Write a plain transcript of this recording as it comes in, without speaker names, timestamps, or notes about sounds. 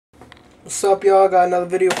What's up, y'all? Got another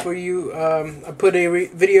video for you. I put a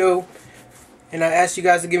video and I asked you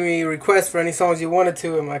guys to give me requests for any songs you wanted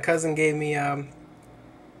to, and my cousin gave me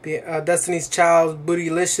Destiny's Child's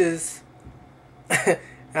Bootylicious.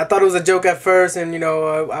 I thought it was a joke at first, and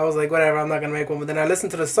I was like, whatever, I'm not gonna make one. But then I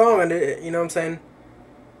listened to the song, and you know what I'm saying,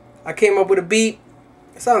 I came up with a beat.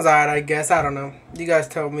 It sounds alright, I guess. I don't know. You guys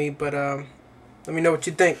tell me, but let me know what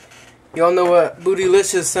you think. Y'all know what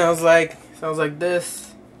Bootylicious sounds like. Sounds like this.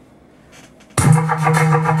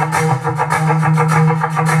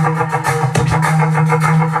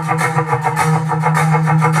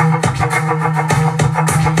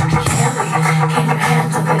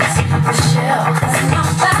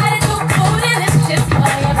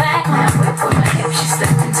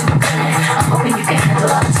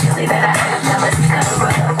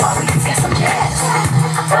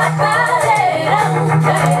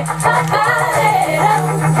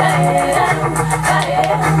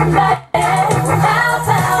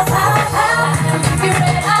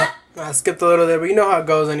 I skipped a little there, but you know how it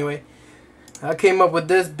goes anyway. I came up with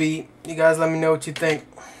this beat. You guys let me know what you think.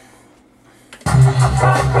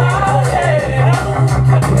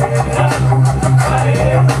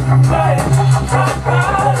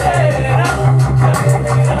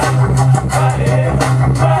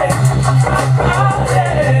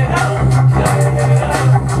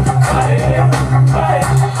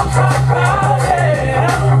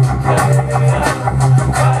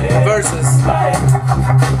 Verses.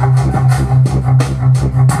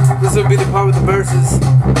 This will be the part with the verses.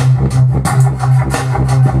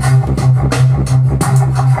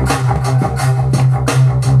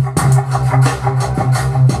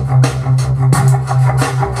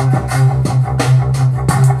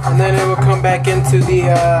 And then it will come back into the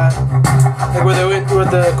like where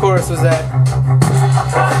the chorus was at.